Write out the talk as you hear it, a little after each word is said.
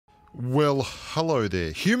Well, hello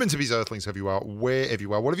there. Humans of his earthlings, have you are, wherever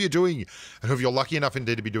you are, whatever you're doing, and if you're lucky enough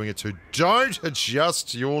indeed to be doing it too, don't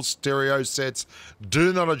adjust your stereo sets.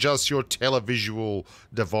 Do not adjust your televisual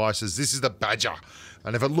devices. This is the Badger.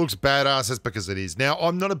 And if it looks badass, that's because it is. Now,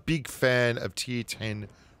 I'm not a big fan of tier 10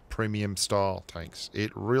 premium style tanks.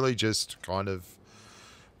 It really just kind of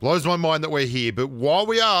blows my mind that we're here. But while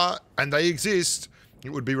we are, and they exist,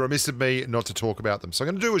 it would be remiss of me not to talk about them. So I'm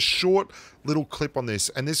going to do a short little clip on this,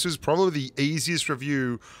 and this is probably the easiest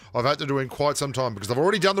review I've had to do in quite some time because I've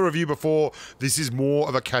already done the review before. This is more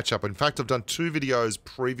of a catch-up. In fact, I've done 2 videos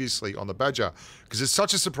previously on the Badger because it's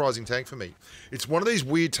such a surprising tank for me. It's one of these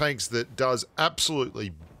weird tanks that does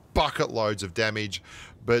absolutely bucket loads of damage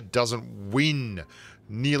but doesn't win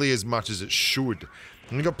nearly as much as it should. I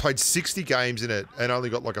think I've played 60 games in it and only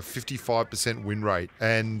got like a 55% win rate,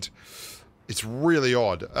 and it's really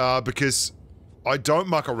odd because I don't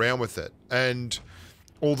muck around with it. And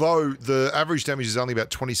although the average damage is only about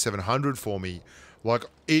 2,700 for me, like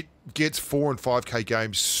it gets 4 and 5k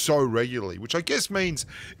games so regularly, which I guess means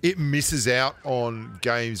it misses out on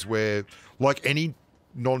games where, like any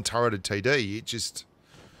non-turreted TD, it just,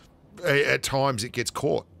 at times it gets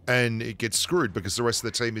caught and it gets screwed because the rest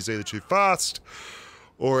of the team is either too fast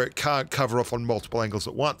or it can't cover off on multiple angles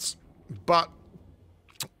at once. But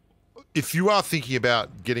if you are thinking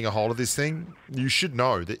about getting a hold of this thing, you should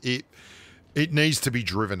know that it needs to be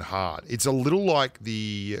driven hard. It's a little like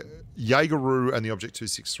the Jaegeru and the Object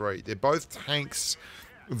 263. They're both tanks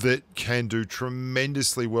that can do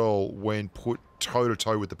tremendously well when put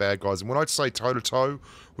toe-to-toe with the bad guys. And when I say toe-to-toe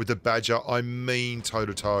with the Badger, I mean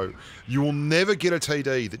toe-to-toe. You will never get a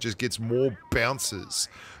TD that just gets more bounces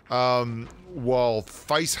while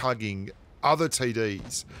face-hugging other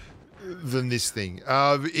TDs than this thing.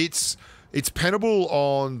 It's pennable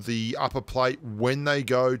on the upper plate when they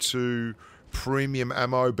go to premium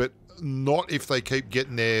ammo, but not if they keep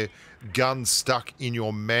getting their gun stuck in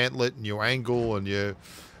your mantlet and your angle, and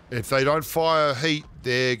if they don't fire heat,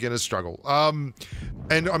 they're gonna struggle.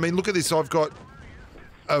 And I mean, look at this. I've got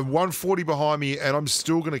a 140 behind me, and I'm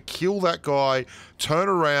still gonna kill that guy, turn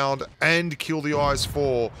around, and kill the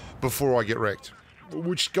IS-4 before I get wrecked,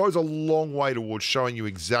 which goes a long way towards showing you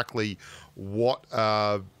exactly what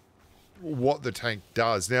the tank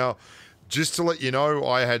does. Now, just to let you know,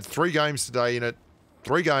 I had 3 games today in it.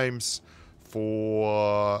 3 games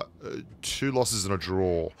for 2 losses and a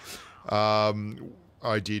draw.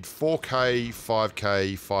 I did 4k,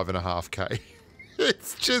 5k, 5.5k.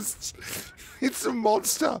 It's a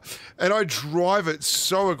monster. And I drive it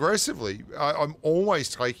so aggressively. I'm always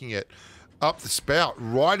taking it up the spout,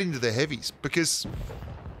 right into the heavies, because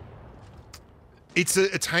it's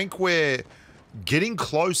a tank where getting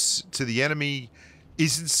close to the enemy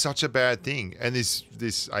isn't such a bad thing. And this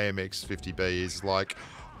AMX 50B is like,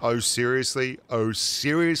 oh seriously? Oh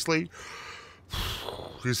seriously?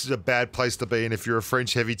 This is a bad place to be in if you're a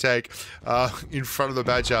French heavy tank in front of the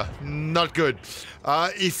Badger. Not good.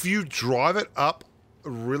 If you drive it up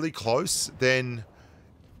really close, then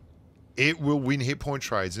it will win hit point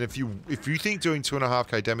trades. And if you think doing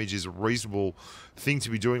 2.5k damage is a reasonable thing to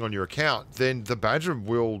be doing on your account, then the Badger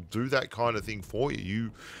will do that kind of thing for you.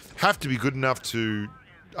 You have to be good enough to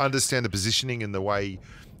understand the positioning and the way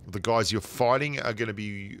the guys you're fighting are going to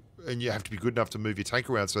be, and you have to be good enough to move your tank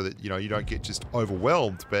around so that, you know, you don't get just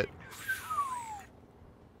overwhelmed, but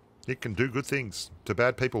it can do good things to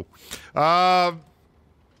bad people.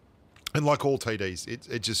 And like all TDs,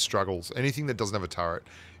 it just struggles. Anything that doesn't have a turret,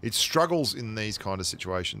 it struggles in these kind of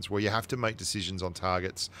situations where you have to make decisions on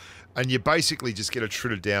targets, and you basically just get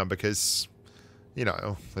attrited down because, you know,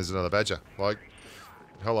 oh, there's another Badger. Like,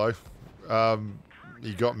 hello.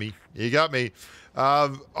 You got me. You got me. I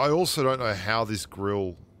also don't know how this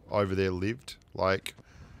grill over there lived. Like,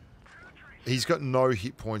 he's got no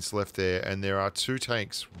hit points left there, and there are 2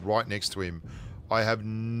 tanks right next to him. I have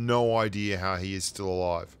no idea how he is still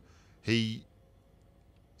alive. He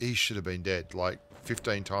should have been dead like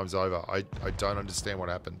 15 times over. I don't understand what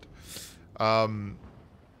happened.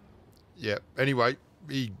 Yeah. Anyway,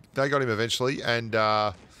 they got him eventually, and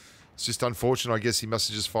it's just unfortunate. I guess he must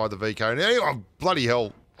have just fired the VK. And anyway, oh, bloody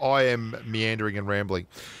hell, I am meandering and rambling.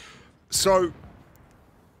 So,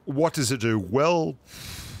 what does it do? Well,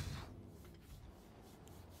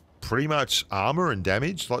 pretty much armor and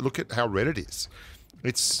damage. Like, look at how red it is.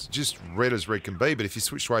 It's just red as red can be, but if you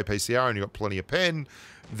switch to APCR and you've got plenty of pen,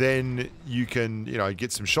 then you can, you know,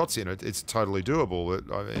 get some shots in it. It's totally doable.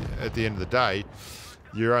 But, I mean, at the end of the day,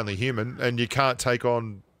 you're only human, and you can't take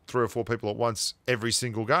on 3 or 4 people at once every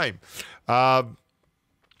single game.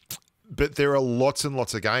 But there are lots and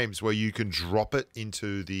lots of games where you can drop it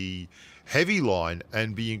into the heavy line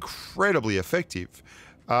and be incredibly effective.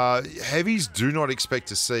 Heavies do not expect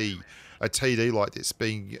to see a TD like this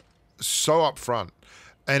being so up front,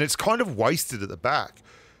 and it's kind of wasted at the back.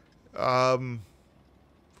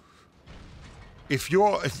 If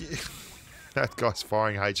that guy's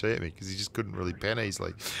firing HE at me because he just couldn't really pen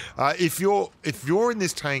easily. If you're in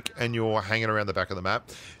this tank and you're hanging around the back of the map,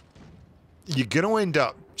 you're going to end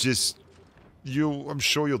up just I'm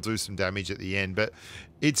sure you'll do some damage at the end, but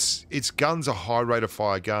its gun's a high rate of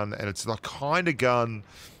fire gun, and it's the kind of gun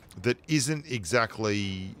that isn't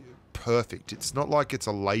exactly perfect. It's not like it's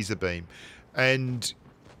a laser beam, and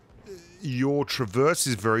your traverse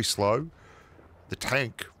is very slow. The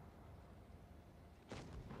tank,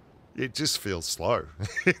 it just feels slow.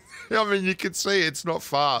 I mean, you can see it's not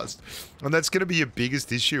fast, and that's going to be your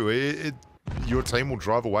biggest issue. Your team will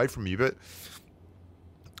drive away from you, but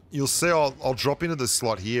you'll see I'll drop into the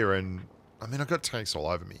slot here, and I mean, I've got tanks all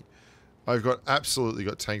over me. I've absolutely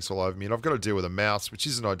got tanks all over me, and I've got to deal with a mouse, which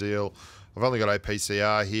isn't ideal. I've only got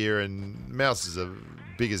APCR here, and mouses are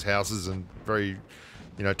big as houses and very,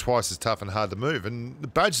 twice as tough and hard to move. And the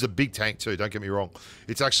Badge is a big tank too, don't get me wrong.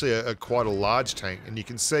 It's actually quite a large tank, and you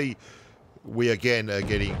can see we again are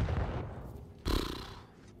getting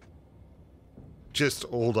just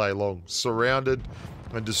all day long surrounded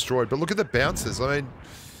and destroyed. But look at the bouncers. I mean,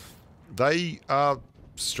 they are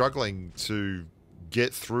struggling to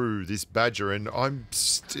get through this Badger, and I'm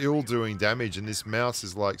still doing damage, and this mouse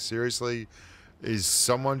is like, seriously, is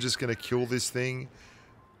someone just going to kill this thing?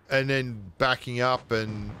 And then backing up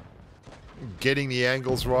and getting the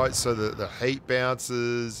angles right so that the heat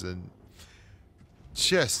bounces, and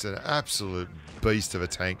just an absolute beast of a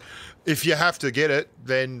tank. If you have to get it,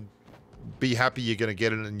 then be happy you're going to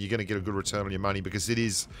get it, and you're going to get a good return on your money, because it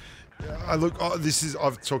is... I've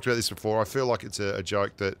talked about this before. I feel like it's a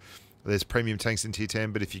joke that there's premium tanks in tier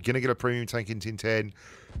 10, but if you're going to get a premium tank in tier 10,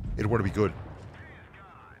 it want to be good.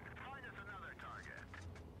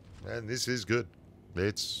 And this is good.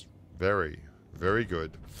 It's very, very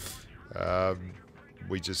good.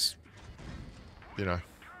 We just,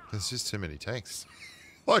 there's just too many tanks.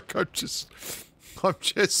 Like, I'm just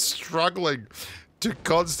struggling to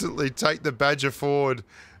constantly take the Badger forward,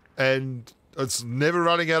 and it's never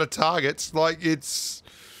running out of targets. Like, it's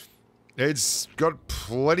got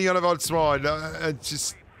plenty on its mind. And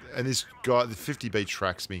this guy, the 50B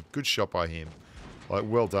tracks me. Good shot by him. Like,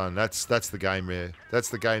 well done. That's the game there. That's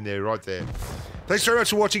the game there, right there. Thanks very much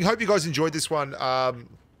for watching. Hope you guys enjoyed this one.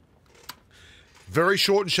 Very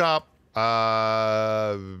short and sharp, but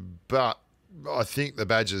I think the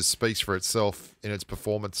Badger speaks for itself in its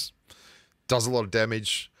performance. Does a lot of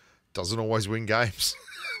damage. Doesn't always win games.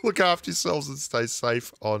 Look after yourselves and stay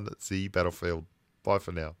safe on the battlefield. Bye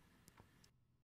for now.